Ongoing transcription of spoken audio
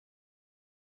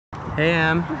Hey,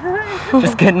 Em.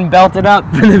 Just getting belted up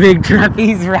for the big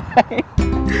trapeze ride.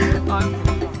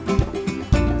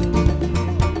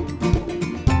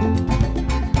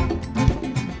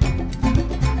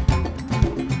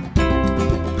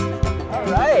 All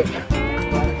right.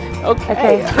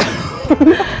 Okay.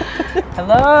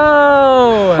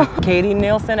 Hello, Katy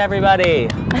Nielsen, everybody.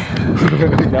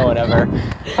 No one ever.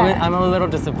 I'm a little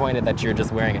disappointed that you're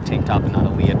just wearing a tank top and not a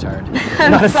leotard.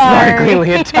 Not a sparkly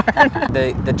leotard.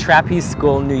 The trapeze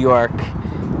school in New York,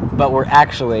 but we're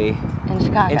actually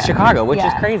in Chicago, which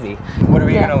is crazy. What are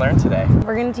we going to learn today?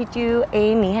 We're going to teach you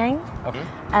a knee hang,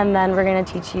 and then we're going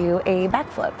to teach you a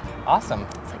backflip. Awesome.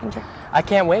 Second trick. I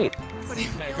can't wait.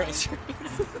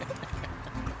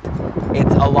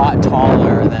 It's a lot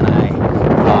taller than I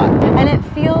thought. And it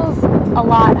feels a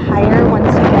lot higher once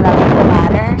you get up the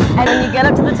ladder. And when you get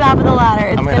up to the top of the ladder,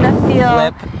 it's going to feel...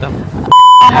 flip the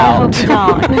I hope you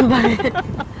don't.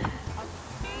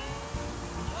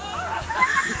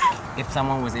 If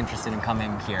someone was interested in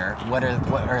coming here, what are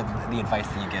the advice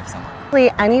that you give someone?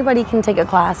 Anybody can take a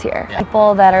class here. Yeah.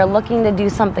 People that are looking to do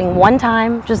something one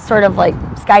time, just sort of like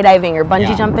skydiving or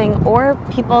bungee jumping, or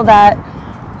people that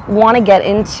want to get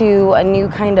into a new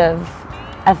kind of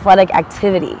athletic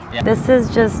activity. Yeah. This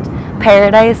is just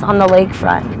paradise on the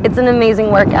lakefront. It's an amazing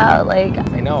workout. Like,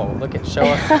 I know. Look at show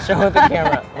the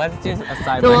camera. Let's do a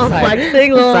side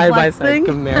by side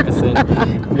comparison.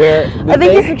 Where I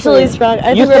think he's actually strong.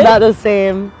 I think we're about the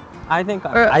same. I think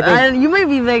you might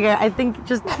be bigger. I think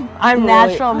just I'm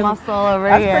natural muscle over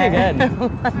here. That's pretty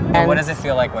good. And what does it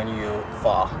feel like when you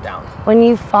fall down? When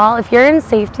you fall, if you're in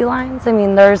safety lines, I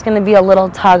mean, there's going to be a little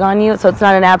tug on you, so it's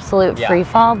not an absolute free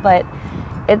fall, but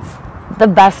it's the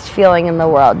best feeling in the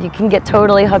world. You can get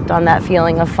totally hooked on that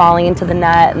feeling of falling into the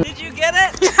net. Did you get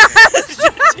it?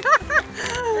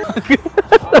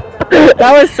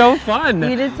 That was so fun.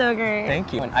 You did so great.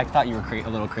 Thank you. I thought you were a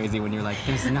little crazy when you're like,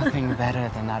 there's nothing better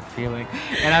than that feeling.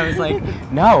 And I was like,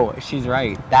 no, she's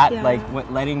right. That,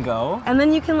 letting go. And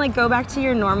then you can, like, go back to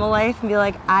your normal life and be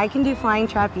like, I can do flying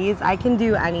trapeze. I can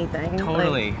do anything.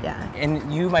 Totally. Like, yeah.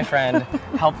 And you, my friend,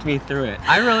 helped me through it.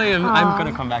 I really am. I'm going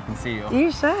to come back and see you.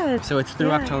 You should. So it's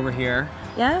through October here.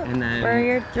 Yeah. And then we're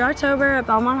here through October at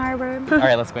Belmont Harbor. All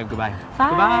right, let's wave goodbye.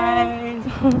 Bye.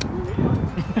 Goodbye.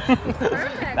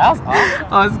 That was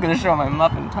awesome. I was gonna show my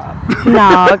muffin top.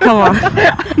 No, come on.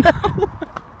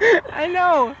 I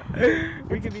know.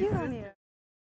 We could be.